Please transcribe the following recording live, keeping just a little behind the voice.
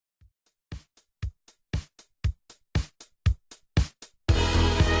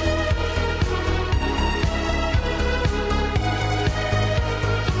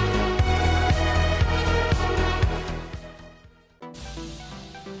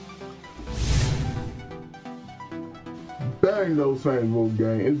Bang those Facebook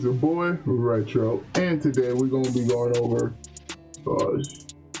gang. It's your boy Retro, and today we're gonna be going over.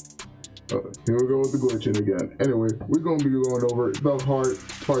 Here we go with the glitching again. Anyway, we're gonna be going over the Heart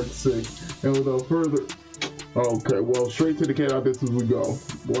Part 6, and without further. Okay, well, straight to the KDOT this as we go.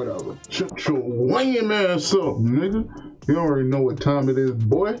 Whatever. Shut your lame ass up, nigga. You already know what time it is,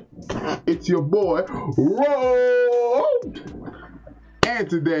 boy. It's your boy Roll. And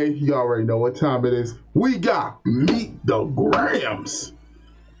today, you already know what time it is. We got Meet the Grams.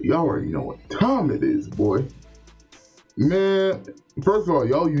 You already know what time it is, boy. Man, first of all,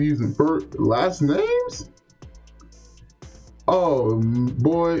 y'all using first last names? Oh,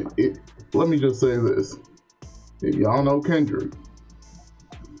 boy, let me just say this. If y'all know Kendrick,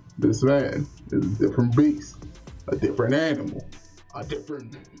 this man is a different beast, a different animal, a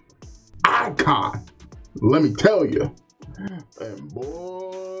different icon. Let me tell you. And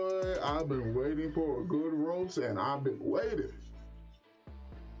boy, I've been waiting for a good roast, and I've been waiting.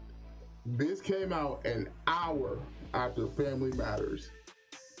 This came out an hour after Family Matters,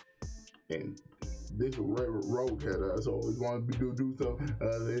 and this roadhead us always wanted to do some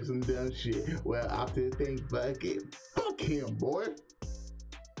there's some dumb shit. Well, after things fuck it, fuck him, boy.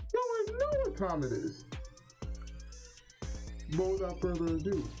 You already know what time it is. But without further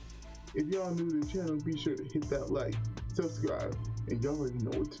ado, if y'all new to the channel, be sure to hit that like, subscribe, and y'all already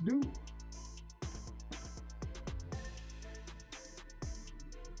know what to do.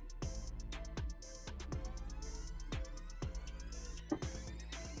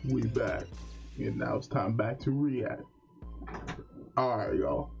 We back, and now it's time back to react. Alright,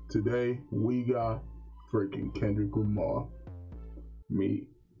 y'all. Today we got freaking Kendrick Lamar, Meet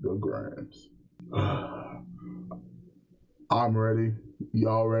the Grams. I'm ready.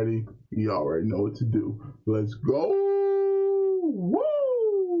 Y'all ready? You already know what to do. Let's go.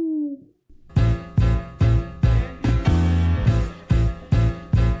 Woo!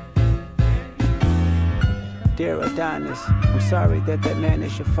 Dear Adonis, I'm sorry that man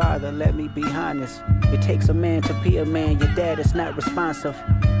is your father, let me be honest. It takes a man to be a man, your dad is not responsive.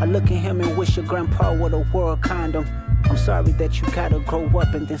 I look at him and wish your grandpa would have wore a condom. I'm sorry that you gotta grow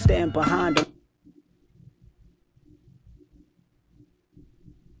up and then stand behind him.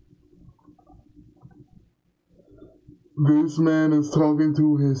 This man is talking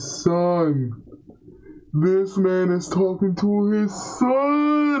to his son. This man is talking to his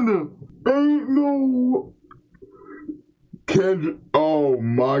son. Ain't no... Kendrick, oh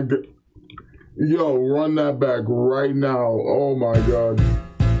my god. Yo, run that back right now. Oh my god.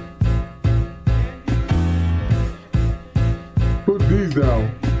 Put these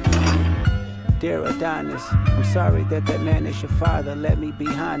down. Dear Adonis, I'm sorry that man is your father, let me be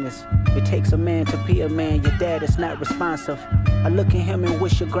honest. It takes a man to be a man, your dad is not responsive. I look at him and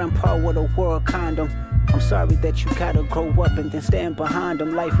wish your grandpa would have wore a condom. I'm sorry that you gotta grow up and then stand behind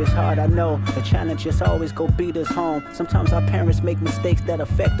them. Life is hard, I know. The challenges always go beat us home. Sometimes our parents make mistakes that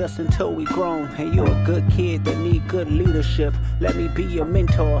affect us until we grown. And you're a good kid that need good leadership. Let me be your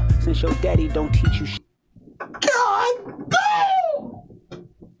mentor, since your daddy don't teach you shit. God damn!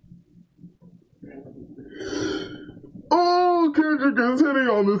 Oh, Kendrick is hitting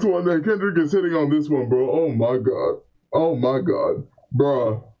on this one. Kendrick is hitting on this one, bro. Oh my god. Oh my god.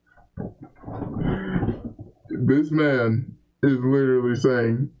 Bruh. This man is literally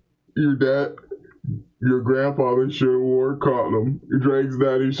saying, your grandfather should have wore a condom. Drake's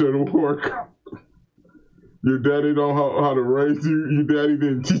daddy should have wore a condom. Your daddy don't know how to raise you. Your daddy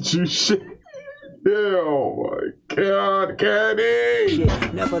didn't teach you shit. Yeah, oh my god, Kenny!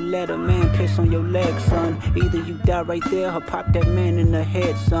 Shit, never let a man piss on your leg, son. Either you die right there or pop that man in the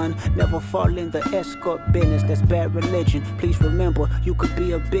head, son. Never fall in the escort business, that's bad religion. Please remember, you could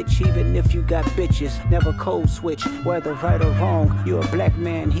be a bitch even if you got bitches. Never code switch, whether right or wrong. You're a black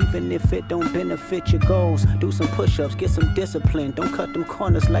man, even if it don't benefit your goals. Do some push-ups, get some discipline. Don't cut them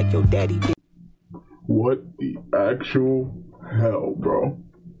corners like your daddy did. What the actual hell, bro?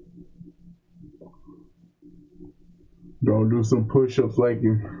 Don't do some push-ups like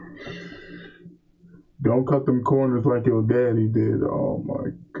you. Don't cut them corners like your daddy did. Oh my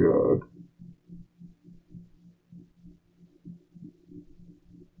god.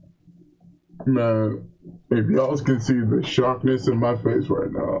 Man, if y'all can see the shockness in my face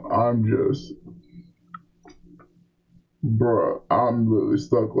right now, I'm just... Bruh, I'm really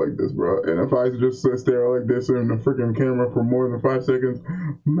stuck like this, bruh. And if I just sit there like this in the freaking camera for more than 5 seconds,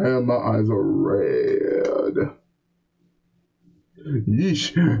 man, my eyes are red.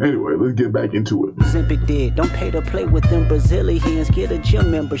 Yeesh. Anyway, let's get back into it. Zimpic did. Don't pay to play with them Brazilians. Get a gym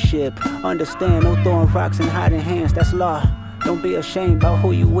membership. Understand, no throwing rocks and hiding hands. That's law. Don't be ashamed about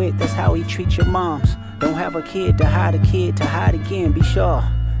who you with. That's how he treats your moms. Don't have a kid to hide again. Be sure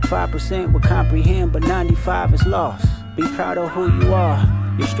 5% will comprehend, but 95 is lost. Be proud of who you are.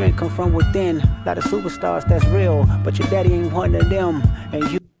 Your strength come from within. A lot of superstars that's real, but your daddy ain't one of them.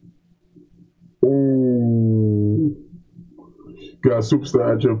 And you. Ooh. Got a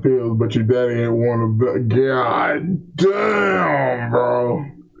superstar at your field, but your daddy ain't one of them. God damn, bro.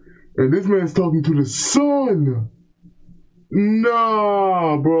 And this man's talking to the son.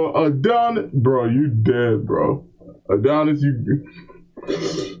 Nah, bro. Adonis, bro, you dead, bro. Adonis,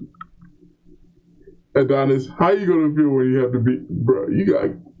 Adonis, how you gonna feel when you have to be, bro? You got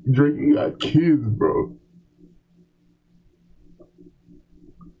Drake, you got kids, bro.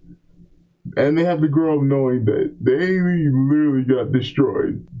 And they have to grow up knowing that they literally got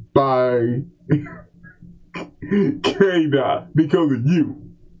destroyed by KDOT because of you.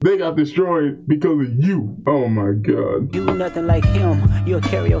 They got destroyed because of you. Oh my God. You nothing like him. You'll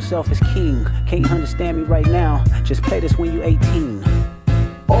carry yourself as king. Can't understand me right now. Just play this when you 18.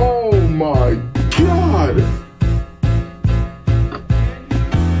 Oh my God.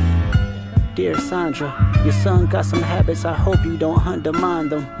 Dear Sandra, your son got some habits, I hope you don't undermine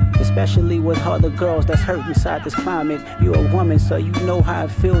them. Especially with other girls that's hurt inside this climate. You're a woman, so you know how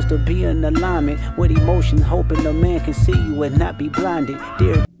it feels to be in alignment with emotions, hoping a man can see you and not be blinded.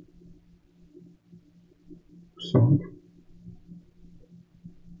 Dear Sandra.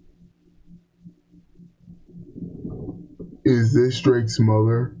 Is this Drake's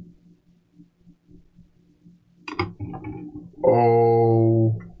mother?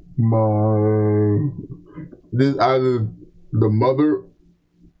 Oh my. This either the mother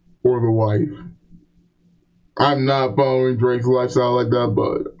or the wife. I'm not following Drake's lifestyle like that,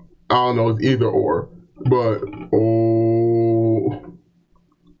 but I don't know, it's either or. But oh.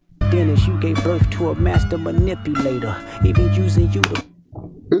 Dennis, you gave birth to a master manipulator, even using you to.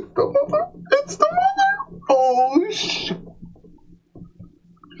 It's the mother. It's the mother. Oh shit.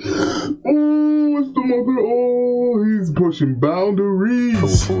 Oh, it's the mother. Oh, he's pushing boundaries.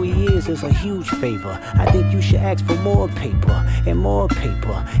 Proof who he is a huge favor. I think you should ask for more paper and more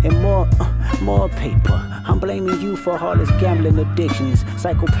paper and more paper. I'm blaming you for all his gambling addictions,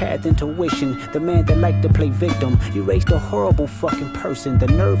 psychopath intuition, the man that liked to play victim. You raised a horrible fucking person. The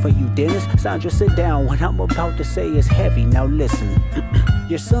nerve of you, Dennis. Sandra, sit down. What I'm about to say is heavy. Now listen.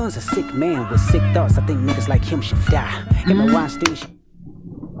 Your son's a sick man with sick thoughts. I think niggas like him should die. Him and Weinstein.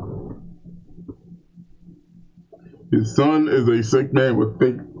 His son is a sick man with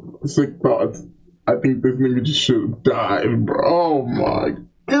sick thoughts. I think this nigga just should have died, bro. Oh my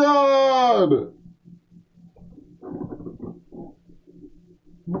God.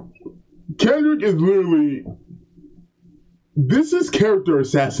 Kendrick is literally, this is character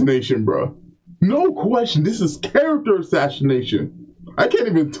assassination, bro. No question, this is character assassination. I can't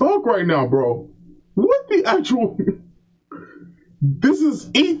even talk right now, bro. What the actual, this is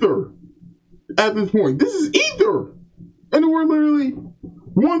ether at this point. This is ether. And we're literally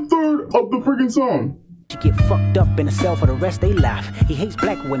 1/3 of the freaking song. You get fucked up in a cell for the rest of their life. He hates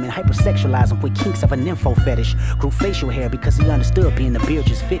black women, hypersexualize them with kinks of an info fetish. Grew facial hair because he understood being the beard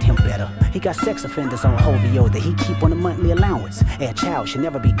just fit him better. He got sex offenders on Hovio that he keep on a monthly allowance. A child should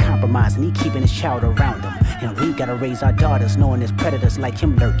never be compromised and he keeping his child around him. And we gotta raise our daughters knowing there's predators like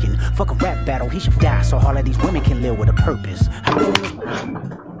him lurking. Fuck a rap battle, he should die so all of these women can live with a purpose.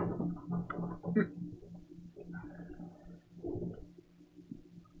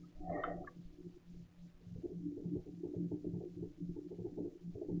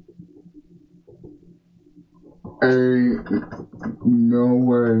 Ain't no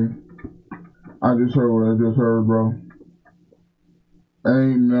way. I just heard what I just heard, bro.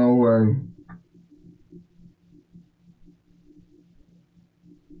 Ain't no way.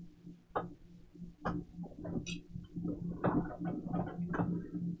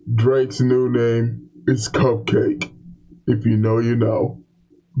 Drake's new name is Cupcake. If you know, you know.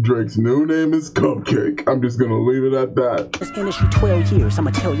 Drake's new name is Cupcake. I'm just gonna leave it at that. This industry 12 years,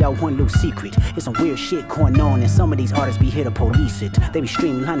 I'ma tell y'all one little secret. There's some weird shit going on and some of these artists be here to police it. They be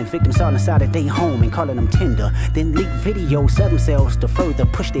streamlining victims all inside of their home and calling them tender. Then leak videos of themselves to further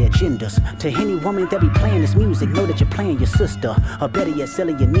push their agendas. To any woman that be playing this music, know that you're playing your sister. Or better yet,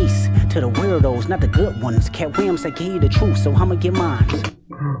 selling your niece. To the weirdos, not the good ones. Cat Williams, I gave you the truth, so I'ma get mine.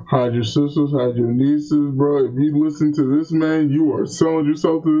 Hide your sisters, hide your nieces, bro. If you listen to this man, you are selling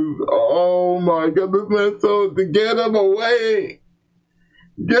yourself to this. Oh my God, this man's selling to get him away.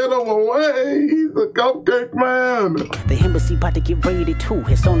 Get him away. He's a cupcake man. The embassy about to get raided too.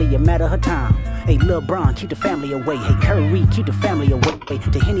 It's only a matter of time. Hey, Lil Bron, keep the family away. Hey, Curry, keep the family away.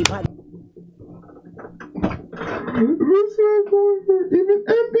 To anybody. This man's going for even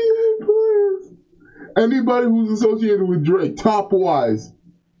NBA players. Anybody who's associated with Drake, top-wise,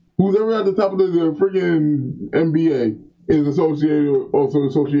 who's ever at the top of the freaking NBA is also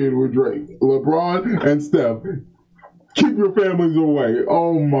associated with Drake. LeBron and Steph. Keep your families away.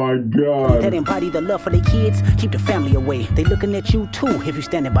 Oh my God. That embody the love for their kids, keep the family away. They looking at you too if you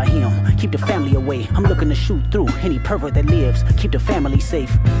standing by him. Keep the family away. I'm looking to shoot through any pervert that lives. Keep the family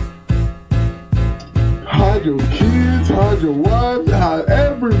safe. Hide your kids, hide your wives, hide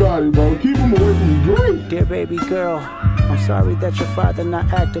everybody, bro. Keep them away from Drake. Dear baby girl, I'm sorry that your father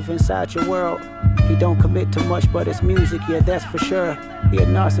not active inside your world. He don't commit to much but his music, yeah, that's for sure. He a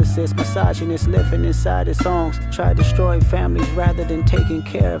narcissist, misogynist, living inside his songs. Try to destroy families rather than taking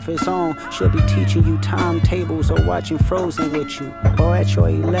care of his own. Should be teaching you timetables or watching Frozen with you. Or at your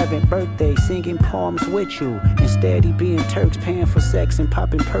 11th birthday singing poems with you. Instead he being Turks, paying for sex and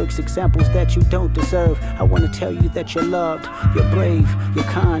popping perks. Examples that you don't deserve. I want to tell you that you're loved, you're brave, you're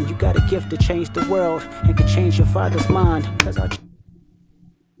kind. You got a gift to change the world and can change your father's mind.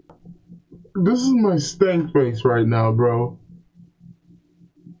 This is my stank face right now, bro.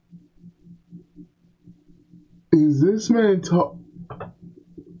 Is this man talking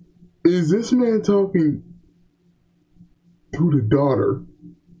to the daughter?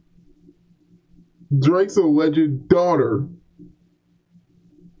 Drake's alleged daughter.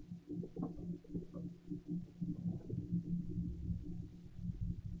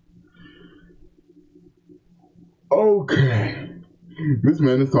 Okay. This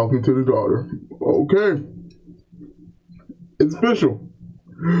man is talking to the daughter. Okay. It's official.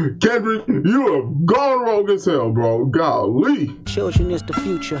 Kendrick, you have gone rogue as hell, bro. Golly. Children is the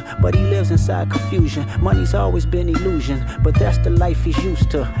future, but he lives inside confusion. Money's always been illusion, but that's the life he's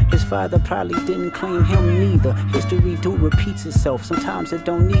used to. His father probably didn't claim him neither. History do repeats itself. Sometimes it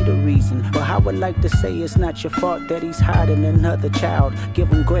don't need a reason. But I would like to say it's not your fault that he's hiding another child. Give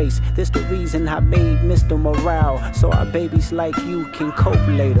him grace. This the reason I made Mr. Morale, so our babies like you can cope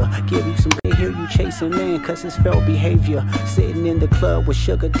later. Give you some to hear you chasing man, cause his failed behavior. Sitting in the club with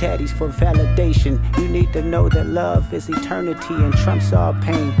sugar daddies for validation. You need to know that love is eternity and trumps all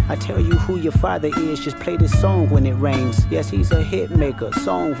pain. I tell you who your father is, just play this song when it rains. Yes, he's a hit maker,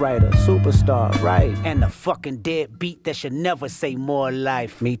 songwriter, superstar, right? And a fucking deadbeat that should never say more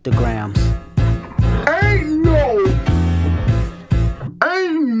life. Meet the Grams. Ain't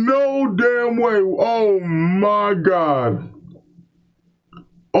no damn way. Oh my God.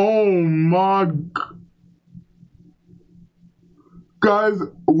 Oh my God. Guys,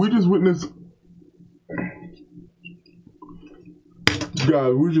 we just witnessed.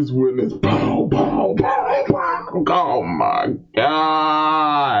 Pow, pow, pow, pow. Oh my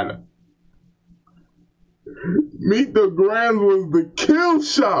God. Meet the Grams was the kill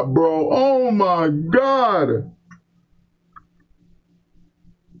shot, bro. Oh my God.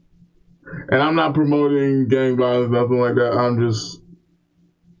 And I'm not promoting gang violence, nothing like that. I'm just.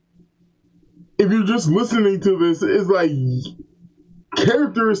 If you're just listening to this, it's like.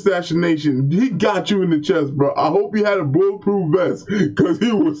 Character assassination. He got you in the chest, bro. I hope he had a bulletproof vest because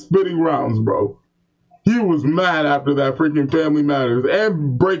he was spitting rounds, bro. He was mad after that freaking Family Matters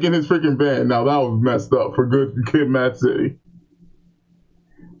and breaking his freaking van. Now that was messed up for good Kid Mad City.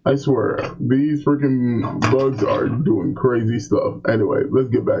 I swear, these freaking bugs are doing crazy stuff. Anyway, let's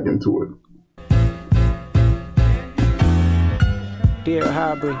get back into it. Dear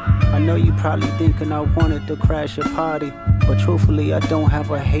Hybrid, I know you probably thinking I wanted to crash your party, but truthfully I don't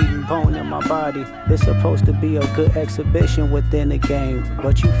have a hating bone in my body. It's supposed to be a good exhibition within the game,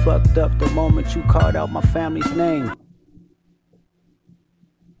 but you fucked up the moment you called out my family's name.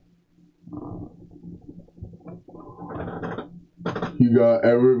 You got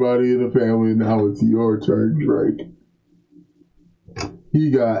everybody in the family, now it's your turn, Drake.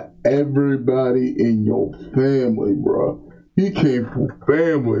 You got everybody in your family, bro. He came for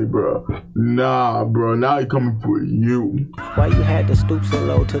family, bro. Nah, bro. Now he coming for you. Why you had to stoop so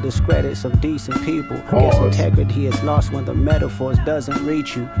low to discredit some decent people? Guess integrity is lost when the metaphors doesn't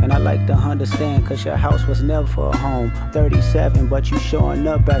reach you. And I like to understand, cause your house was never a home. 37, but you showing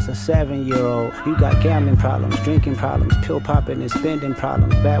up as a 7-year-old. You got gambling problems, drinking problems, pill popping and spending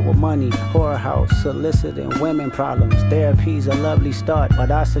problems, bad with money, whorehouse, soliciting women problems. Therapy's a lovely start,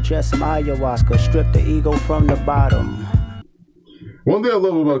 but I suggest some ayahuasca. Strip the ego from the bottom. One thing I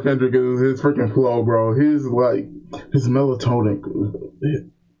love about Kendrick is his freaking flow, bro. His melatonin.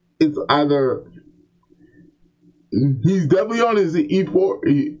 It's either he's definitely on his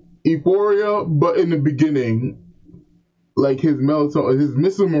euphoria, but in the beginning, like his melatonin, his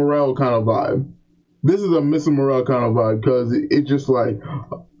Mr. Morale kind of vibe. This is a Mr. Morale kind of vibe because it's just like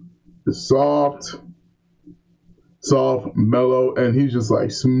soft, soft, mellow, and he's just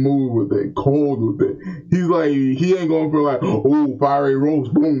like smooth with it, cold with it. He's like, he ain't going for like, oh, fiery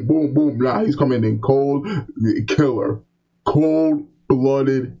roast, boom, boom, boom. Nah, he's coming in cold, killer.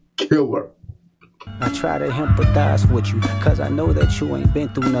 Cold-blooded killer. I try to empathize with you, cause I know that you ain't been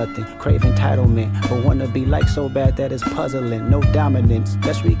through nothing. Crave entitlement, but wanna be like so bad that it's puzzling. No dominance.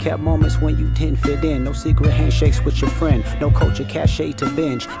 Let's recap moments when you didn't fit in. No secret handshakes with your friend. No culture cachet to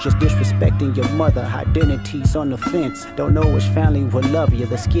binge. Just disrespecting your mother. Identities on the fence. Don't know which family will love you.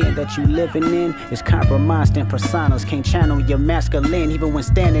 The skin that you living in is compromised in personas. Can't channel your masculine even when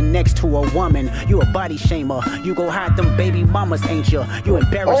standing next to a woman. You a body shamer. You go hide them baby mamas, ain't you? You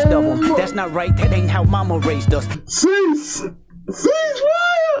embarrassed of them. That's not right. That ain't how mama raised us. Cease!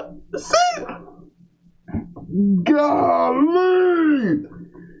 Ceasefire! Cease! Golly!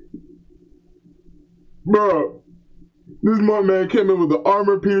 Bro, this man came in with the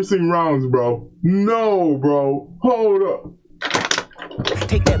armor-piercing rounds, bro. No, bro. Hold up.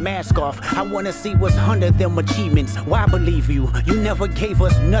 Take that mask off. I wanna see what's under them achievements. Why believe you? You never gave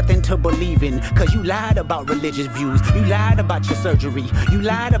us nothing to believe in. Cause you lied about religious views. You lied about your surgery. You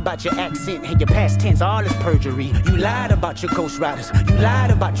lied about your accent and your past tense. All is perjury. You lied about your ghost riders. You lied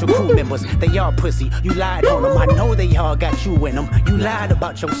about your crew members. They all pussy. You lied on them. I know they all got you in them. You lied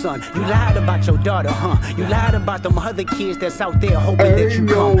about your son. You lied about your daughter, huh? You lied about them other kids that's out there hoping that you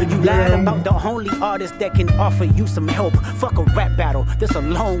come. You lied about the only artist that can offer you some help. Fuck a rap battle. This a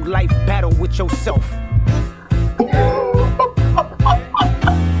long life battle with yourself.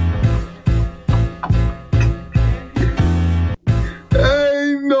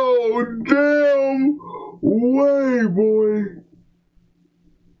 Ain't no damn way, boy.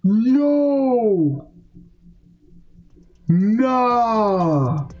 Yo.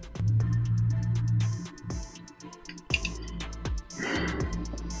 Nah.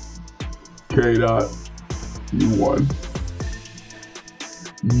 KDOT, you won.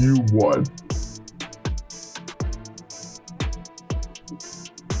 You won.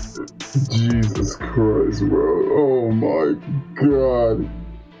 Jesus Christ, bro. Oh my God.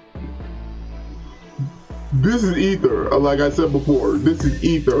 This is ether. Like I said before, this is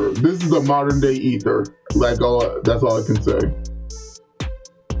ether. This is a modern day ether. Like that's all I can say.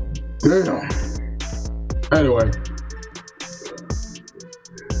 Damn. Anyway.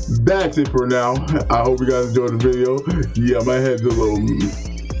 That's it for now. I hope you guys enjoyed the video. Yeah, my head's a little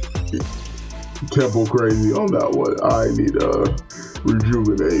tempo crazy on that one. I need to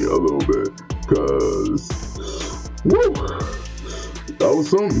rejuvenate a little bit because woo, that was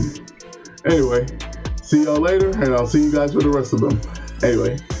something. Anyway, see y'all later, and I'll see you guys for the rest of them.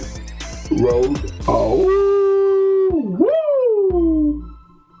 Anyway, road. Oh, woo!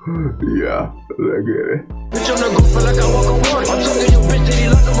 Yeah, let's get it.